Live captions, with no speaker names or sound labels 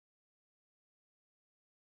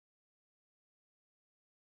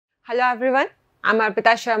Hello everyone, I'm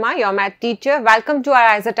Arpita Sharma, your math teacher. Welcome to our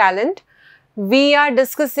AriserTalent. We are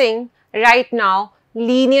discussing right now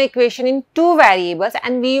linear equation in two variables,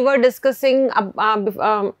 and we were discussing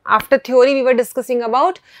after theory we were discussing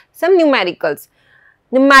about some numericals.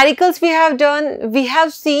 Numericals we have done, we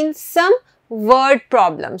have seen some word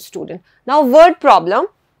problems, student. Now word problem,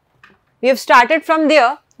 we have started from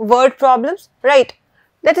there, word problems, right?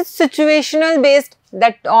 That is situational based,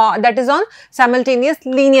 that is on simultaneous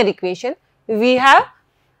linear equation. We have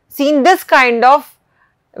seen this kind of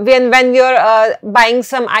when we are buying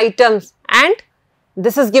some items and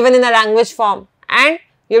this is given in a language form and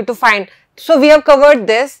you have to find. So we have covered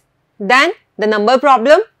this. Then the number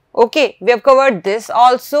problem, okay, we have covered this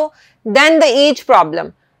also. Then the age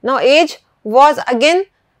problem. Now age was again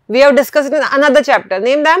we have discussed in another chapter,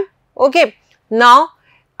 name them, okay. Now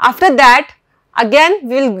after that again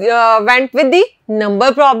we will went with the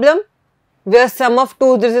number problem where sum of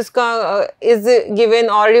two is given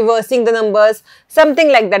or reversing the numbers,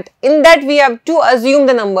 something like that. In that we have to assume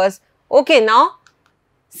the numbers, okay. Now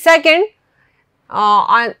second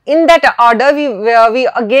in that order we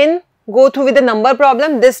again go through with the number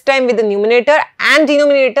problem, this time with the numerator and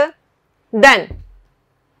denominator. Then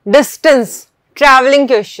distance, traveling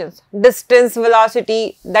questions, distance,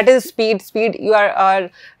 velocity, that is speed you are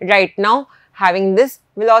right now having this,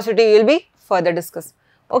 velocity will be further discussed,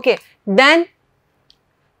 okay. Then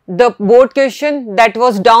the board question, that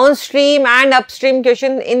was downstream and upstream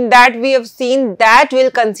question. In that we have seen that we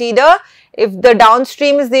will consider if the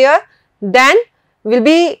downstream is there, then will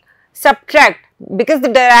be subtract, because the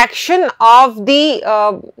direction of the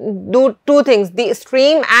do two things, the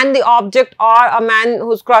stream and the object or a man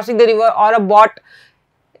who's crossing the river or a boat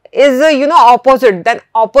is opposite, then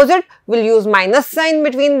opposite will use minus sign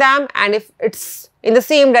between them, and if it's in the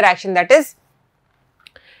same direction, that is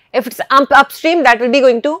if it's upstream, that will be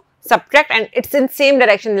going to subtract, and it's in same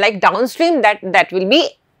direction like downstream, that will be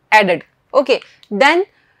added, okay. Then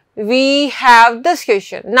we have this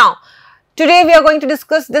question. Now today we are going to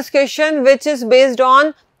discuss this question which is based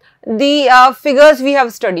on the figures we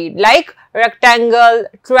have studied, like rectangle,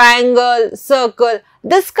 triangle, circle.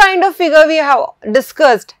 This kind of figure we have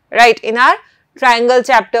discussed, right, in our triangle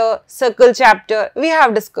chapter, circle chapter we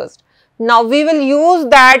have discussed. Now we will use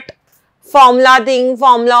that formula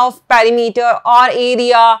of perimeter or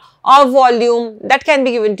area or volume that can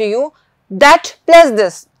be given to you, that plus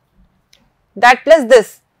this,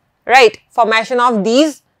 right, formation of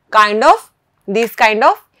these kind of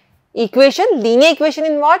equation, linear equation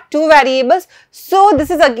in what? Two variables. So this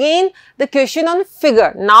is again the question on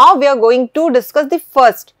figure. Now we are going to discuss the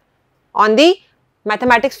first on the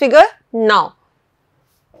mathematics figure. Now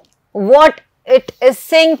what it is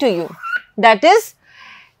saying to you, that is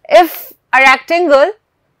if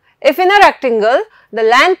in a rectangle the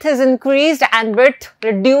length is increased and width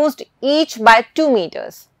reduced each by 2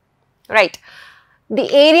 meters, right, the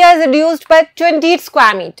area is reduced by 28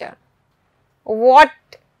 square meter. What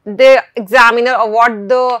the examiner or what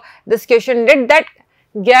this question did, that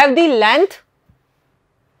gave the length,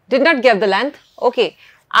 did not give the length, okay,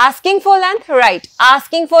 asking for length, right,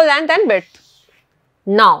 asking for length and width.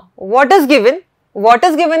 Now what is given? What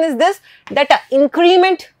is given is this, that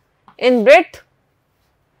increment in width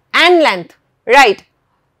and length, right,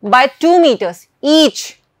 by 2 meters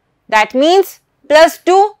each, that means plus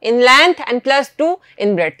 2 in length and plus 2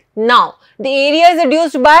 in breadth. Now the area is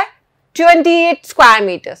reduced by 28 square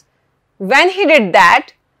meters. When he did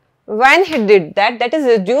that, that is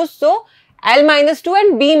reduced, so L minus 2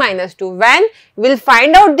 and B minus 2. When we will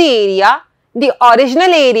find out the area, the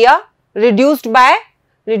original area reduced by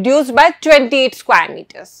 28 square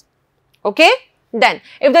meters, okay. Then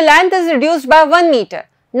if the length is reduced by 1 meter,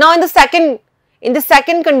 now in the second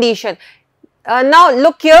condition, now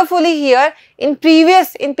look carefully here, in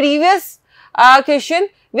previous question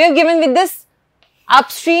we have given with this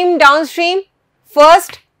upstream, downstream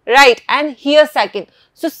first, right, and here second.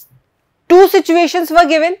 So two situations were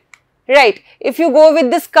given, right. If you go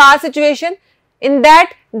with this car situation, in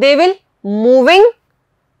that they will moving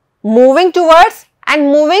towards and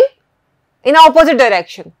moving in opposite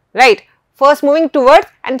direction, right. First moving towards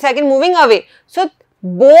and second moving away. So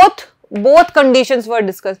both conditions were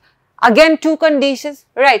discussed. Again two conditions,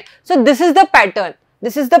 right. So this is the pattern.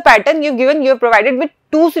 You have provided with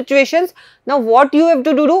two situations. Now what you have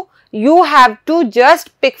to do? You have to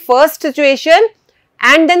just pick first situation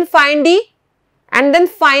and then find the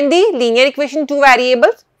linear equation, two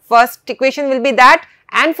variables. First equation will be that,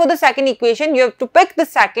 and for the second equation you have to pick the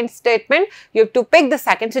second statement, you have to pick the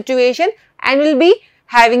second situation, and will be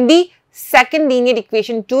having the second linear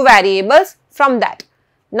equation, two variables from that.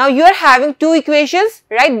 Now you are having two equations,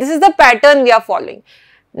 right? This is the pattern we are following.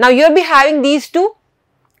 Now you will be having these two.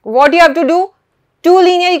 What you have to do? Two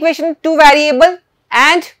linear equations, two variable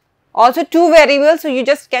and also two variables. So you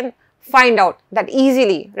just can find out that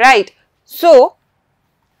easily, right? So,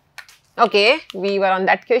 okay, we were on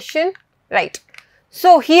that question, right?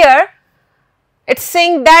 So here it's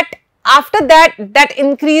saying that after that, that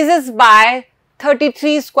increases by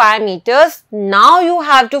 33 square meters. Now you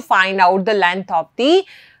have to find out the length of the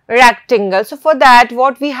rectangle. So for that,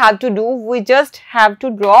 what we have to do, we just have to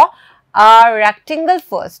draw a rectangle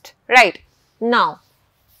first, right? Now,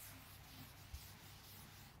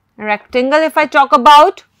 rectangle, if I talk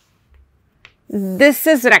about, this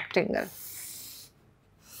is rectangle,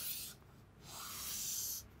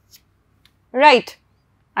 right?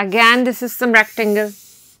 Again, this is some rectangle.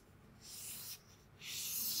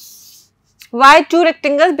 Why two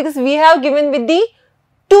rectangles? Because we have given with the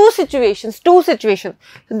two situations. So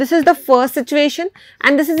this is the first situation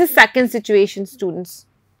and this is the second situation, students.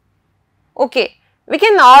 Okay, we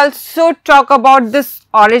can also talk about this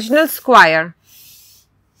original square,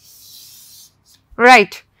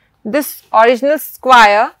 right? This original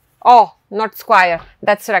square, oh, not square,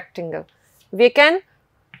 that's rectangle. We can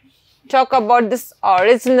talk about this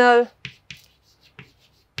originals,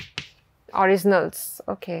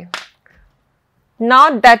 okay.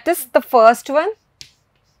 Now that is the first one,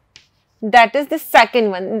 that is the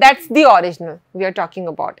second one, that's the original we are talking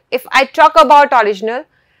about. If I talk about original,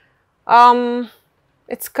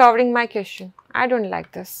 it's covering my question. I don't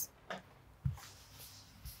like this.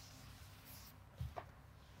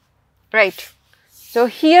 Right. So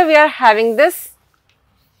here we are having this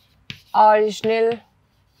original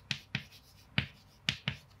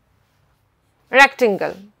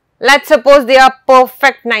rectangle. Let's suppose they are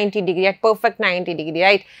perfect 90 degree, at perfect 90 degree,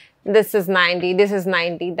 right? This is 90, this is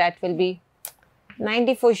 90, that will be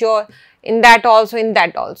 90 for sure, in that also, in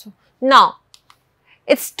that also. Now,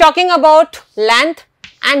 it's talking about length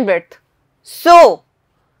and breadth. So,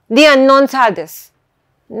 the unknowns are this.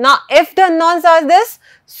 Now, if the unknowns are this,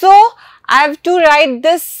 so I have to write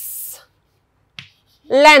this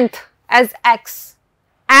length as x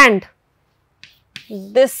and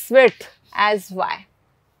this width as y.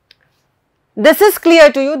 This is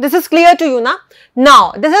clear to you. This is clear to you, na?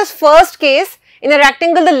 Now, this is first case. In a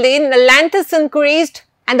rectangle, the length is increased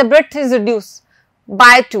and the breadth is reduced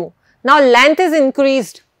by 2. Now, length is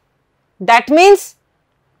increased. That means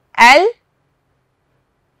L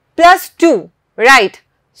plus 2, right?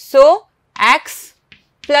 So, x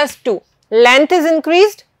plus 2. Length is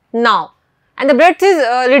increased now and the breadth is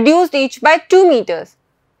reduced each by 2 meters.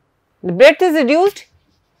 The breadth is reduced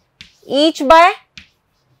each by,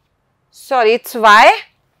 sorry, it's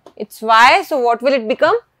y. So, what will it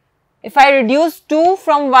become? If I reduce 2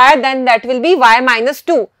 from y, then that will be y minus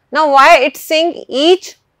 2. Now, why it's saying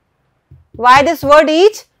each? Why this word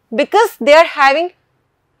each? Because they are having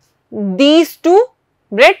these two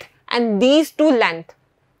breadth and these two length.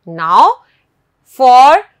 Now,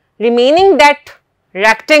 for remaining that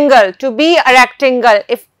rectangle to be a rectangle,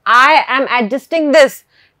 if I am adjusting this,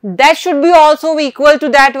 that should be also equal to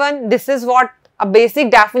that one. This is what a basic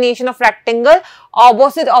definition of rectangle.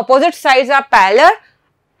 Opposite sides are parallel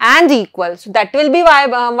and equal. So, that will be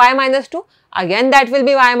y minus 2. Again, that will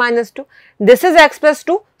be y minus 2. This is x plus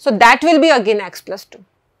 2. So, that will be again x plus 2.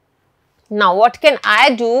 Now, what can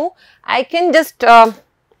I do? I can just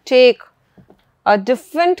take a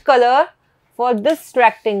different color for this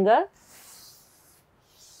rectangle.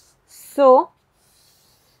 So,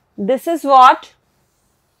 this is what?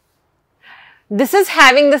 This is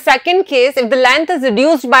having the second case if the length is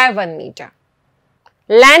reduced by 1 meter.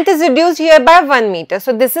 Length is reduced here by 1 meter.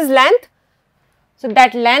 So, this is length. So,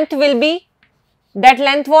 that length will be, that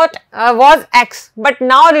length what was x, but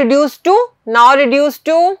now reduced to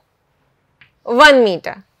 1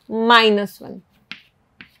 meter minus 1.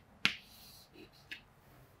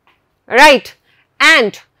 Right.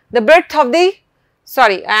 And the breadth of the,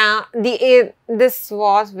 sorry, this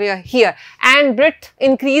was where here, and breadth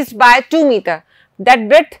increased by 2 meter. That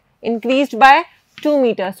breadth increased by 2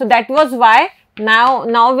 meter. So, that was y. Now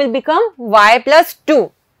will become y plus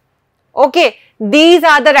 2. Okay. These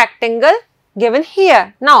are the rectangle given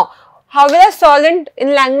here. Now, how will I solve it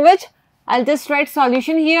in language? I'll just write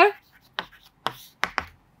solution here.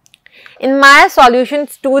 In my solution,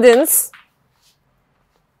 students,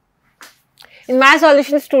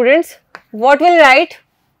 what will write?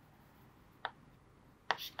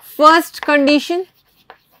 First condition,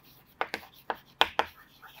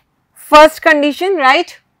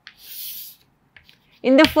 right?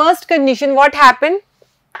 In the first condition, what happened?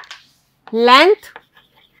 Length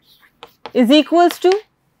is equals to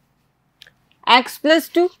x plus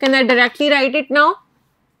 2. Can I directly write it now?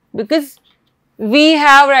 Because we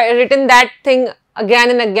have written that thing again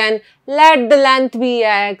and again. Let the length be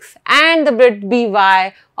x and the breadth be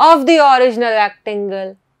y of the original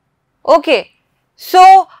rectangle. Okay.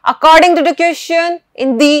 So, according to the question,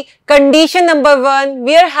 in the condition number 1,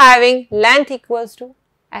 we are having length equals to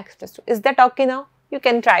x plus 2. Is that okay now? You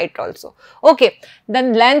can try it also. Okay.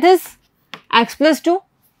 Then length is x plus 2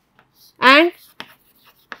 and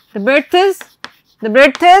the breadth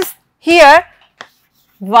is here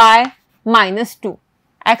y minus 2.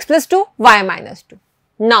 X plus 2, y minus 2.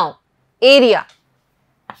 Now, area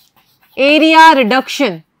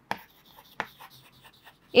reduction.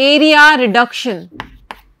 Area reduction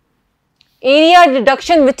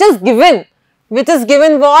which is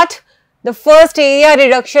given what? The first area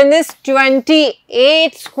reduction is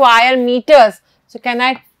 28 square meters. So, can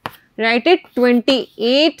I write it?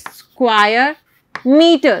 28 square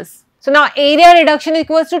meters. So, now area reduction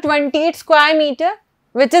equals to 28 square meter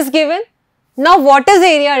which is given. Now, what is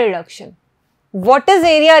area reduction? What is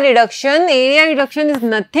area reduction? Area reduction is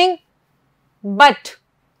nothing but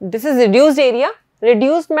this is reduced area.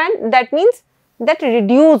 Reduced that means that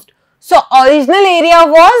reduced. So, original area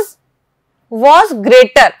was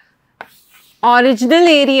greater. Original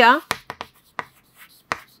area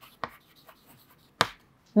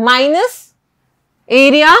minus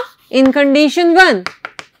area in condition 1.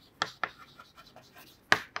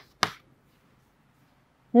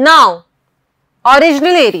 Now,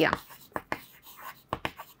 original area,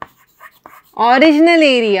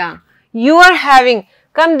 you are having,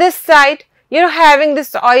 come this side, you are having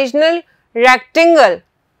this original rectangle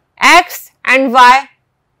x and y,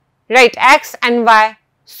 right, x and y.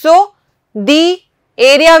 So, the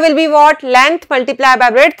area will be what? Length multiplied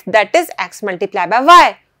by breadth, that is x multiplied by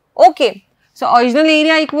y. Okay. So, original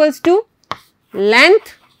area equals to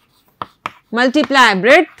length multiply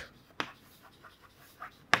breadth.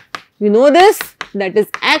 You know this, that is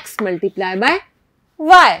x multiplied by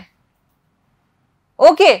y.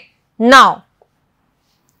 Okay. Now,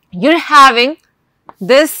 you are having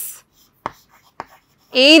this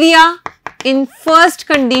area in first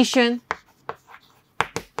condition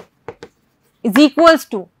is equals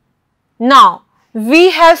to, now we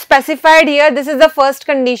have specified here this is the first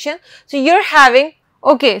condition. So, you are having,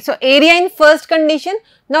 okay, so area in first condition,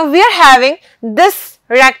 now we are having this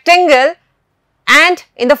rectangle and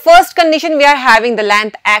in the first condition we are having the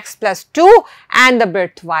length x plus 2 and the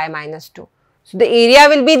breadth y minus 2. So, the area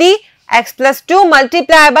will be the x plus 2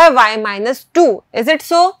 multiplied by y minus 2. Is it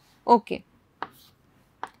so? Okay.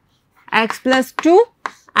 X plus 2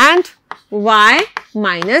 and y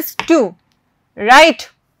minus 2. Right.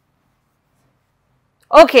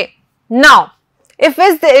 Okay. Now, if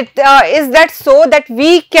is that so that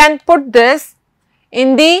we can put this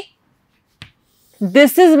in the,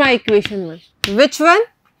 this is my equation 1. Which one?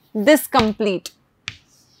 This complete.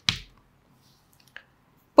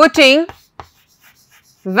 Putting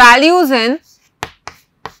values in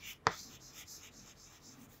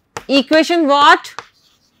equation what?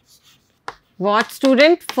 What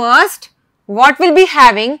student? First, what will be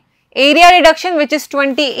having? Area reduction which is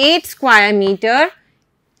 28 square meter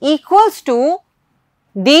equals to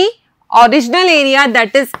the original area,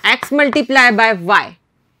 that is x multiplied by y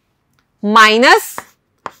minus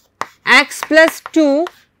x plus 2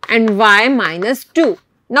 and y minus 2.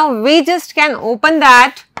 Now, we just can open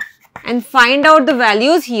that and find out the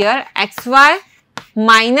values here, xy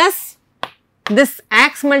minus this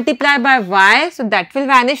x multiplied by y. So, that will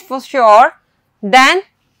vanish for sure. Then,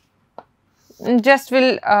 just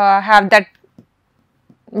will have that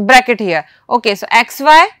bracket here. Okay, so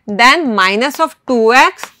xy, then minus of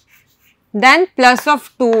 2x, then plus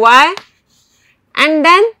of 2y and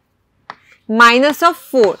then minus of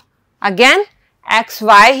 4. Again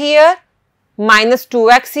xy here, minus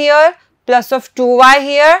 2x here, plus of 2y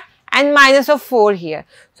here and minus of 4 here.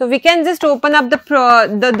 So, we can just open up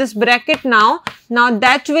this bracket now. Now,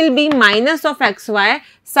 that will be minus of xy.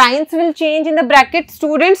 Signs will change in the bracket,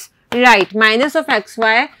 students. Right, minus of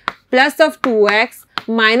xy, plus of 2x,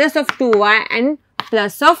 minus of 2y and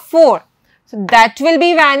plus of 4. So, that will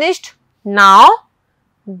be vanished. Now,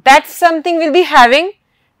 that something will be having,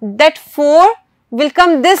 that 4 will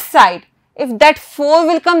come this side. If that 4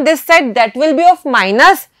 will come this side, that will be of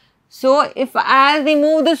minus. So, if I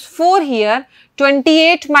remove this 4 here,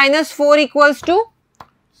 28 minus 4 equals to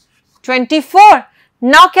 24.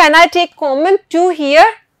 Now, can I take common 2 here?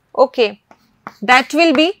 Okay, that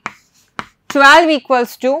will be 12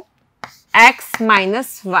 equals to x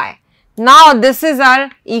minus y. Now, this is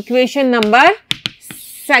our equation number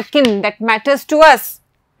 2 that matters to us,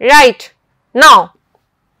 right? Now,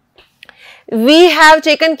 we have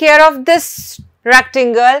taken care of this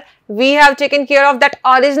rectangle, we have taken care of that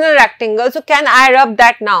original rectangle. So can I rub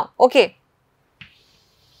that now? Okay.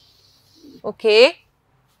 Okay.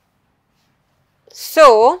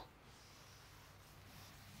 So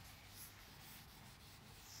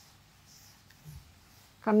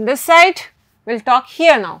from this side, we'll talk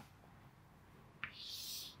here now.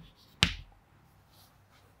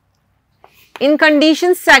 In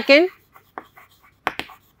condition second,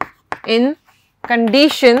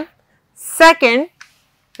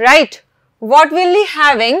 right, what will be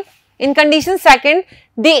having in condition second?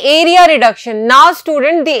 The area reduction. Now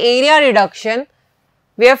student, the area reduction,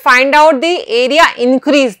 we have find out the area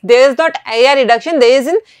increase. There is not area reduction, there is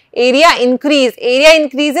an area increase. Area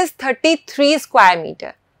increase is 33 square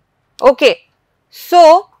meter. Okay.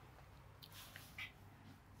 So,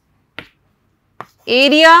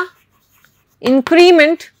 area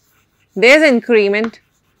increment, there is increment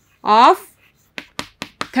of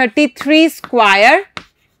 33 square,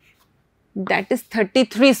 that is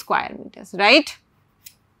 33 square meters, right?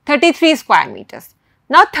 33 square meters.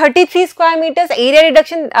 Now 33 square meters area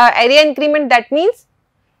reduction, area increment, that means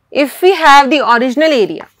if we have the original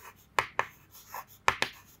area,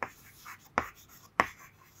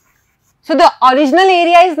 so the original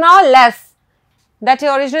area is now less, that is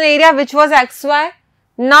original area which was xy,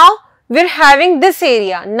 now we are having this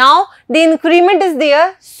area, now the increment is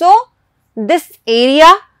there, so this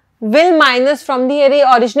area will minus from the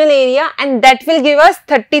original area and that will give us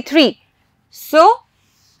 33. So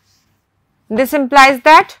this implies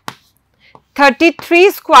that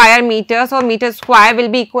 33 square meters or meter square will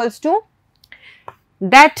be equals to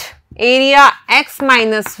that area x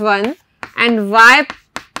minus 1 and y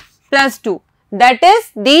plus 2, that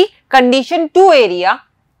is the condition 2 area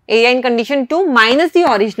in condition 2 minus the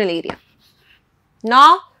original area.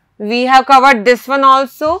 Now we have covered this one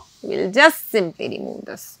also, we will just simply remove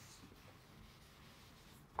this.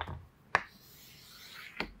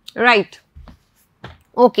 Right.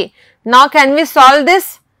 Okay. Now can we solve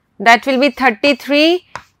this? That will be 33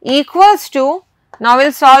 equals to, now we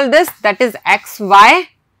will solve this, that is xy,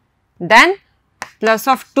 then plus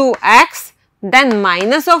of 2x, then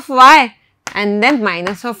minus of y, and then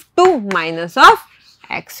minus of 2 minus of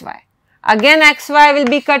xy. Again xy will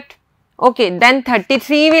be cut. Okay, then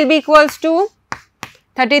 33 will be equals to,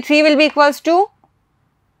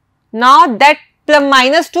 now that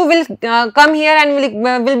minus 2 will come here and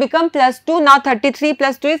will become plus 2. Now 33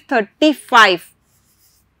 plus 2 is 35.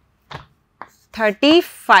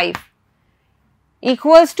 35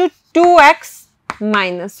 equals to 2x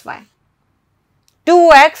minus y.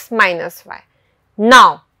 2x minus y.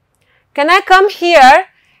 Now, can I come here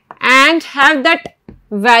and have that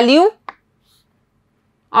value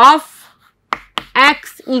of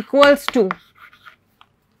x equals to,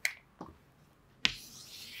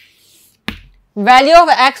 value of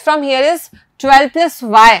x from here is 12 plus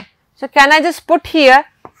y. So, can I just put here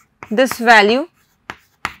this value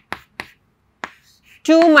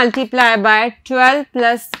 2 multiplied by 12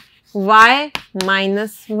 plus y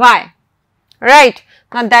minus y, right.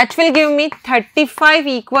 Now, that will give me 35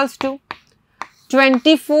 equals to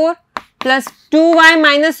 24 plus 2y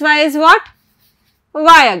minus y is what?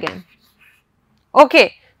 Y again.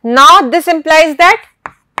 Okay. Now, this implies that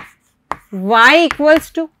y equals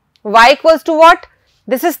to what?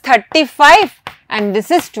 This is 35 and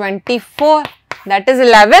this is 24, that is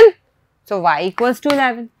 11. So, y equals to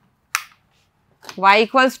 11. Y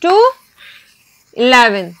equals to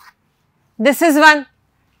 11. This is 1,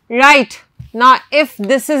 right. Now, if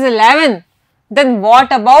this is 11, then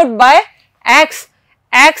what about by x?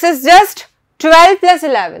 X is just 12 plus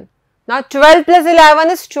 11. Now, 12 plus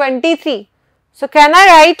 11 is 23. So, can I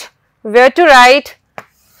write, where to write?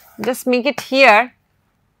 Just make it here.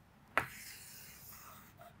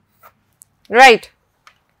 Right,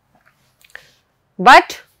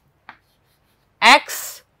 but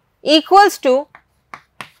x equals to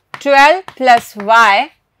 12 plus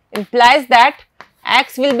y implies that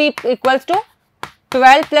x will be equals to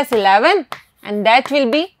 12 plus 11 and that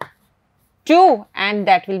will be 2 and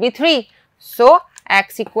that will be 3. So,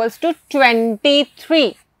 x equals to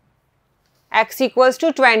 23. X equals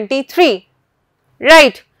to 23.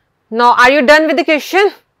 Right. Now, are you done with the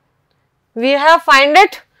question? We have find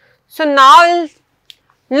it. So, now we'll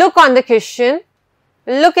look on the question,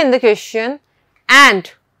 look in the question and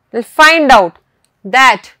we'll find out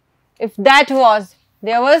that if that was,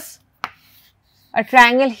 there was a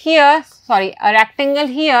triangle here, sorry, a rectangle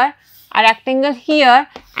here, a rectangle here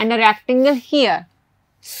and a rectangle here.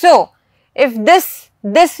 So, if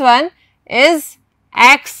this one is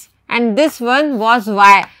x and this one was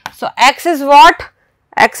y. So, x is what?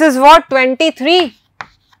 X is what? 23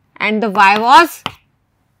 and the Y was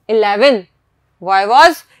 11. Y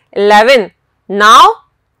was 11. Now,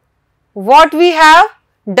 what we have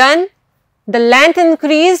done? The length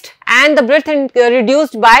increased and the breadth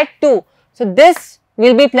reduced by 2. So, this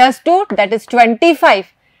will be plus 2, that is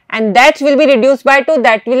 25, and that will be reduced by 2,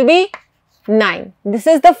 that will be 9. This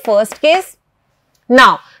is the first case.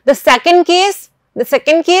 Now, the second case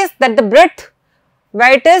that the breadth,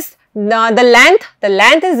 where it is the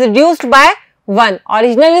length is reduced by 1.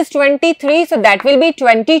 Original is 23, so that will be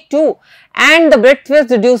 22 and the breadth was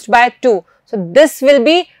reduced by 2. So, this will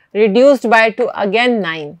be reduced by 2, again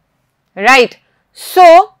 9, right.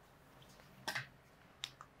 So,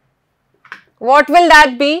 what will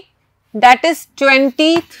that be? That is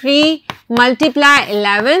 23 multiply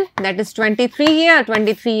 11, that is 23 here,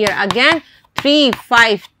 23 here again, 3,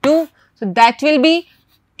 5, 2. So, that will be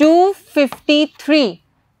 253.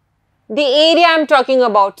 The area I am talking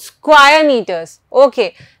about, square meters.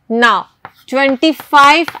 Okay. Now,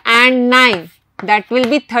 25 and 9, that will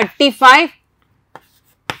be 35.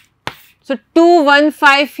 So,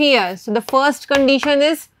 215 here. So, the first condition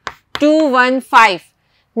is 215.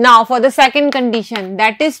 Now, for the second condition,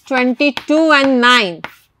 that is 22 and 9,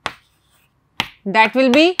 that will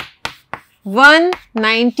be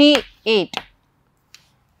 198.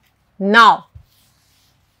 Now,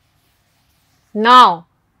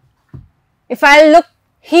 if I look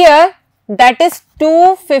here, that is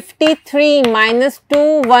 253 minus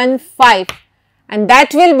 215 and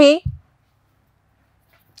that will be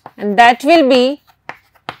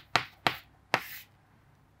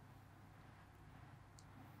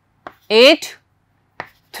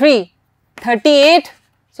 38.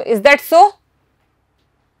 So, is that so?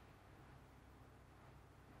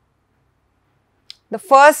 The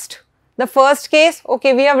first case,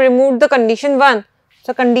 okay, we have removed the condition 1.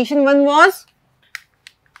 So, condition 1 was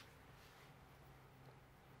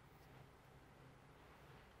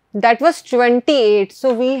that was 28.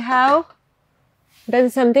 So, we have done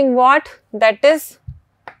something what? That is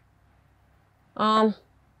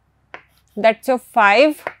that's your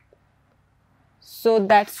 5. So,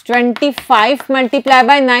 that's 25 multiplied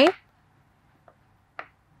by 9.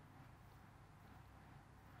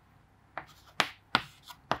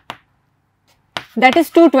 That is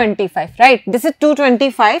 225, right? This is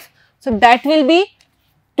 225. So, that will be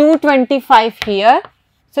 225 here.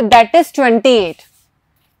 So, that is 28,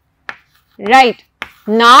 right?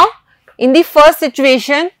 Now, in the first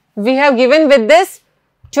situation, we have given with this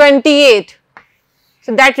 28.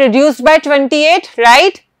 So, that reduced by 28,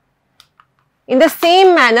 right? In the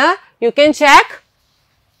same manner, you can check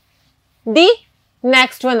the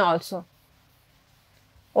next one also.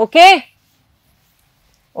 Okay?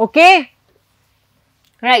 Okay?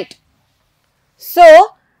 Right.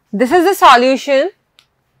 So, this is the solution.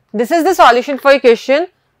 This is the solution for your question.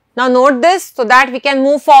 Now, note this so that we can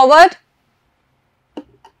move forward.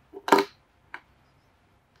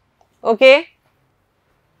 Okay.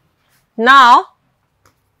 Now,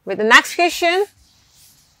 with the next question.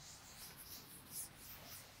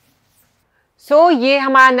 So, ये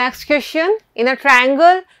हमारा next question. In a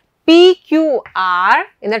triangle PQR,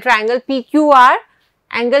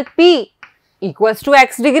 angle P equals to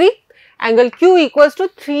x degree, angle Q equals to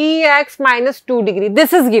 3x minus 2 degree.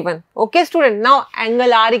 This is given. Okay, student. Now,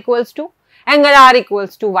 angle R equals to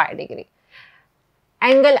y degree.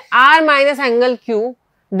 Angle R minus angle Q,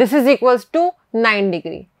 this is equals to 9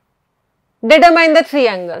 degree. Determine the three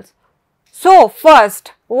angles. So,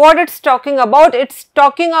 first, what it's talking about? It's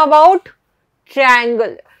talking about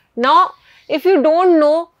triangle. Now, if you don't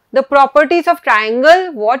know the properties of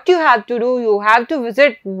triangle, what you have to do? You have to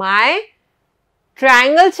visit my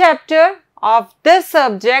triangle chapter of this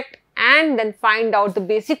subject and then find out the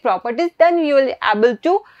basic properties. Then you will be able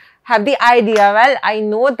to have the idea. Well, I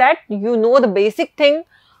know that you know the basic thing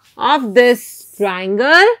of this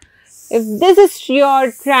triangle. If this is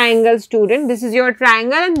your triangle, student, this is your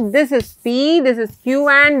triangle and this is P, this is Q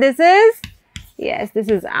and this is, yes, this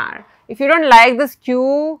is R. If you don't like this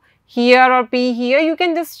Q here or P here, you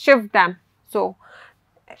can just shift them. So,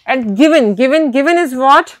 and given is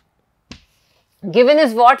what? Given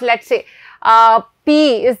is what? Let's say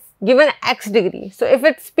P is given x degree. So, if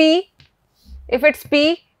it's P,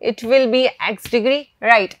 it will be x degree,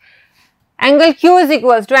 right? Angle Q is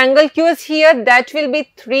equals to, angle Q is here, that will be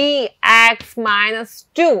 3x minus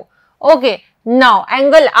 2. Okay, now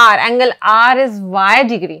angle R is y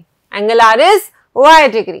degree. Angle R is y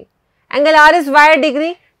degree. Angle R is y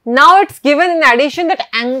degree. Now, it's given in addition that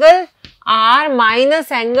angle R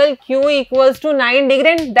minus angle Q equals to 9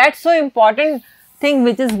 degree, and that's so important thing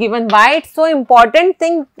which is given. Why it's so important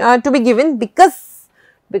thing to be given? Because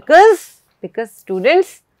Because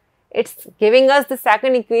students, it's giving us the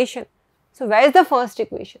second equation. So where is the first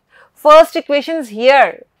equation? First equation is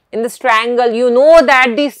here in this triangle. You know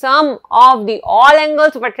that the sum of the all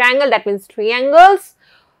angles of a triangle, that means 3 angles,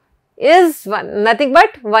 is nothing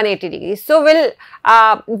but 180 degrees. So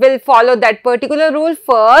we'll follow that particular rule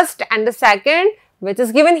first, and the second, which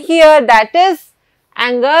is given here, that is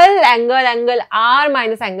angle R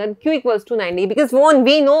minus angle Q equals to 90, because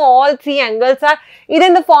we know all 3 angles are either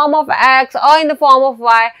in the form of X or in the form of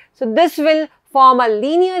Y. So this will form a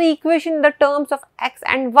linear equation in the terms of X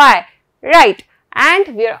and Y, right?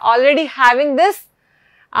 And we are already having this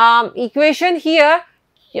equation here,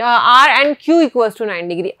 R and Q equals to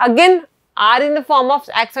 90 degree. Again, R in the form of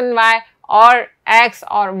X and Y, or X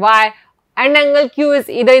or Y, and angle Q is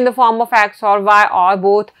either in the form of X or Y or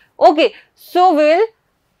both. Okay, so we will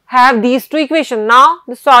have these 2 equations. Now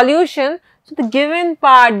the solution. So the given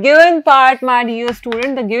part, my dear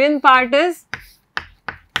student, the given part is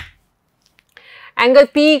angle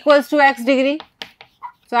P equals to X degree.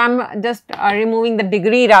 So I am just removing the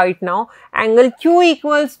degree right now. Angle Q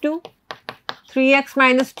equals to 3x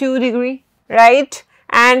minus 2 degree, right?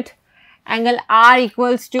 And angle R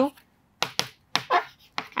equals to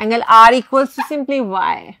simply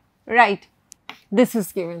Y, right? This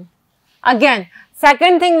is given. Again,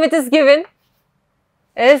 second thing which is given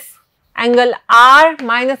is angle R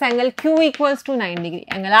minus angle Q equals to 9 degree.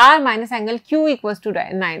 Angle R minus angle Q equals to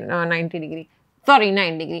 9 degree.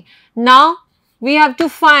 Now we have to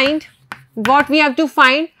find what we have to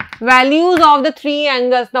find, values of the 3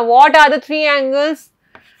 angles. Now what are the 3 angles?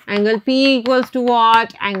 Angle P equals to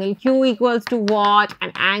what? Angle Q equals to what?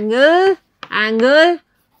 And angle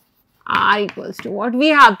R equals to what? We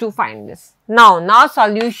have to find this. Now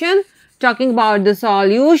solution. Talking about the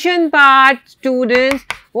solution part, students,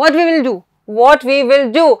 what we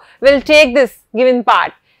will do? We'll take this given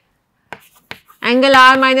part. Angle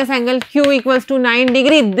R minus angle Q equals to 9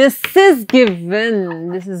 degree. This is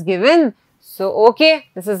given. So, okay,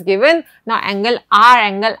 this is given. Now, angle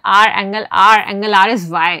R is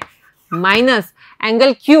Y minus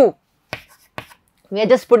angle Q. We are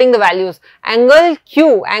just putting the values. Angle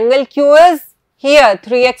Q is here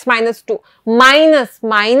 3x minus 2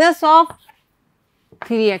 minus of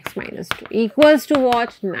 3x minus 2 equals to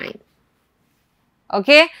what? 9.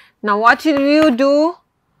 Okay. Now, what will you do?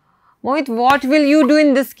 Mohit, what will you do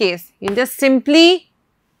in this case? You just simply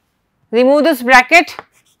remove this bracket.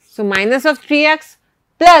 So, minus of 3x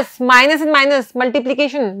plus minus and minus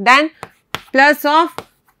multiplication, then plus of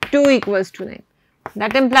 2 equals to 9.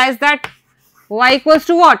 That implies that y equals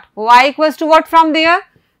to what? Y equals to what from there?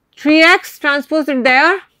 3x transposed it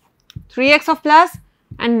there, 3x of plus,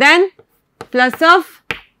 and then plus of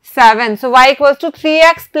 7. So, y equals to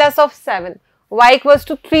 3x plus of 7. Y equals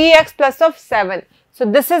to 3x plus of 7. So,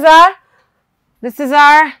 this is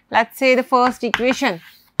our, let's say, the first equation.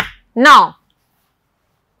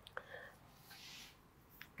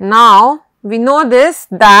 Now we know this,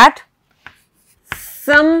 that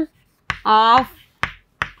sum of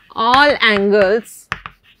all angles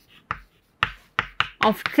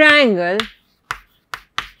of triangle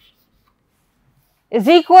is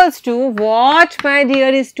equals to what, my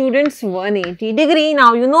dear students? 180 degree.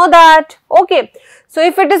 Now you know that. Okay. So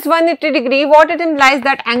if it is 180 degree, what it implies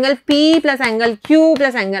that angle P plus angle Q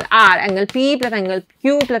plus angle R, angle P plus angle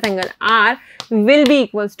Q plus angle R will be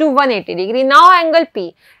equals to 180 degree. Now angle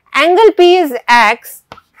P is X,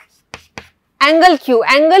 angle Q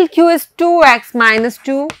is 2x minus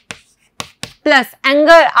 2 plus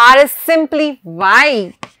angle R is simply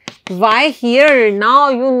Y. Y here. Now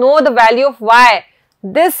you know the value of Y.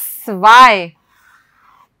 This Y's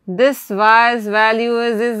value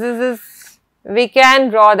is we can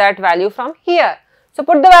draw that value from here. So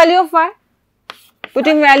put the value of Y.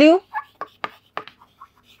 Putting value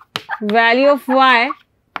of Y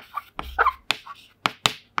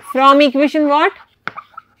from equation what?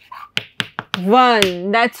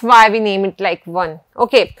 1. That's why we name it like 1.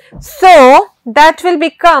 Okay. So that will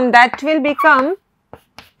become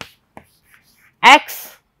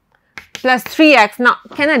x plus 3x. Now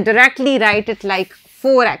can I directly write it like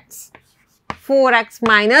 4x? 4x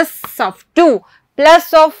minus of 2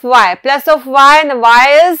 plus of y, and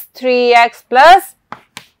y is 3x plus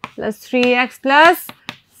 3x plus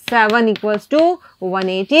 7 equals to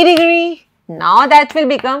 180 degree. Now that will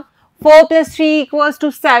become 4 plus 3 equals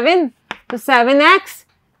to 7. So 7x.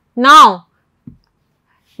 Now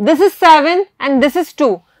this is 7 and this is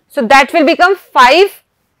 2. So that will become 5.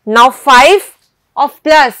 Now 5 of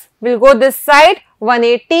plus will go this side.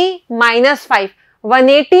 180 minus 5.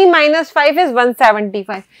 180 minus 5 is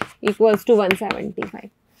 175 equals to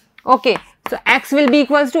 175. Okay. So x will be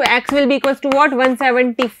equals to what?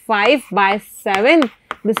 175 by 7.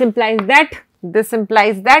 This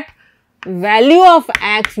implies that value of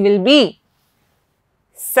x will be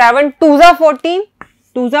 7 2s are 14,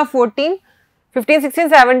 2s are 14, 15, 16,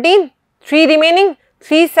 17, 3 remaining,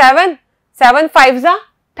 3, 7, 7 5s are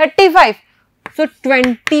 35. So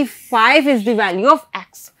 25 is the value of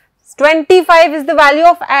x. 25 is the value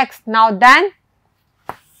of x. Now then,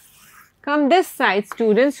 come this side,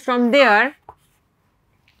 students. From there,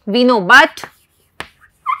 we know but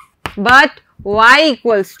y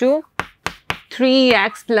equals to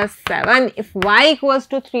 3x plus 7. If y equals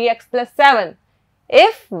to 3x plus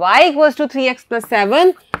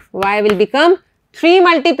 7, y will become 3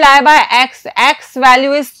 multiplied by x. X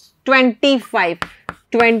value is 25.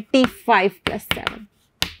 25 plus 7.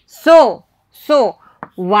 So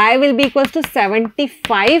y will be equals to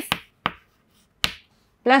 75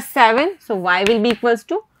 plus 7. So y will be equals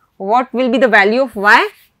to, what will be the value of y?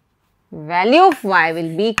 Value of y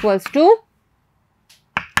will be equals to,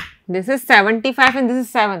 this is 75 and this is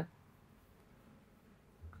 7,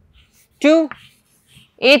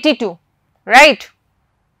 82, right?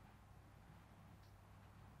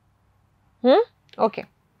 Okay.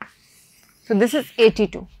 So this is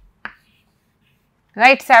 82,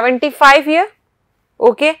 right? 75 here,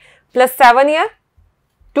 okay, plus 7 here,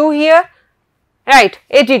 2 here, right?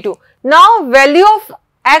 82. Now value of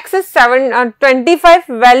x is 25,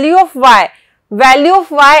 value of y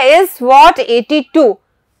is what? 82.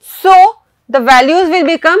 So the values will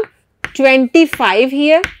become 25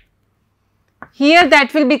 here,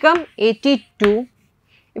 that will become 82.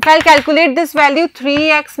 If I calculate this value,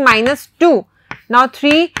 3x minus 2, now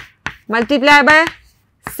 3 multiplied by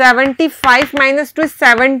 75 minus 2 is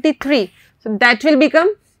 73. So that will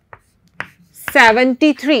become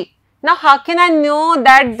 73. Now how can I know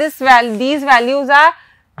that these values are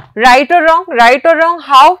right or wrong? Right or wrong?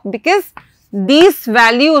 How? Because these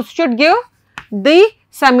values should give the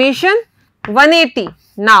summation 180.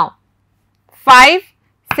 Now 5,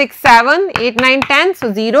 6, 7, 8, 9, 10.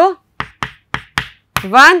 So 0,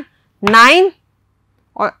 1, 9,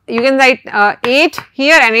 or you can write 8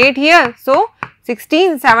 here and 8 here. So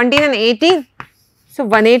 16, 17 and 18. So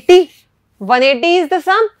 180. 180 is the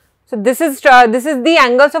sum. So this is the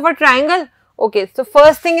angles of a triangle. Okay. So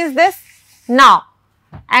first thing is this. Now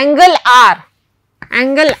angle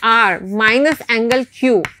R minus angle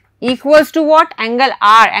Q equals to what? Angle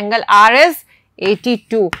R. Angle R is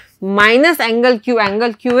 82 minus angle Q.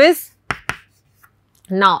 Angle Q is,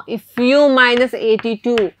 now if you minus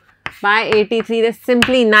 82 by 83, that's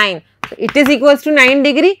simply 9. So it is equals to 9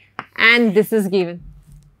 degree, and this is given.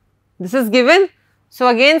 This is given. So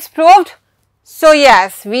again it's proved. So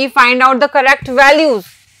yes, we find out the correct values.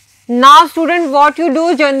 Now student, what you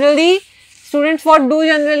do generally? Students, what do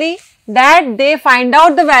generally? That they find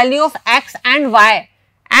out the value of x and y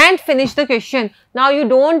and finish the question. Now you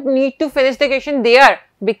don't need to finish the question there,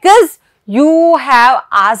 because you have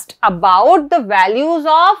asked about the values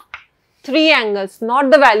of 3 angles,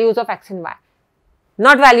 not the values of x and y.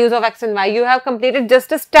 Not values of x and y. You have completed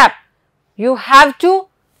just a step. You have to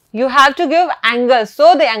give angles.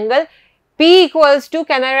 So the angle P equals to,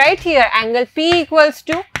 can I write here? Angle P equals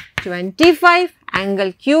to 25,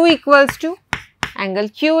 angle Q equals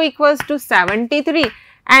to 73,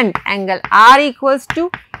 and angle R equals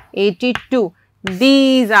to 82.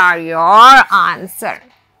 These are your answer.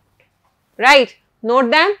 Right?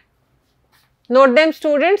 Note them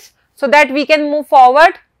students, so that we can move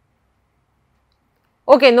forward.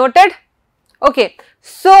 Okay, noted? Okay,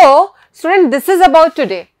 so student, this is about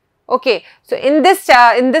today. Okay, so in this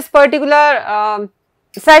particular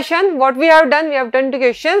session, what we have done the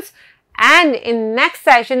questions, and in next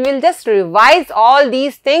session we'll just revise all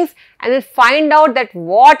these things and we'll find out that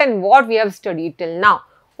what we have studied till now.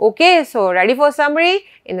 Okay, so ready for summary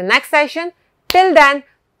in the next session. Till then,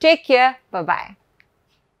 take care. Bye bye.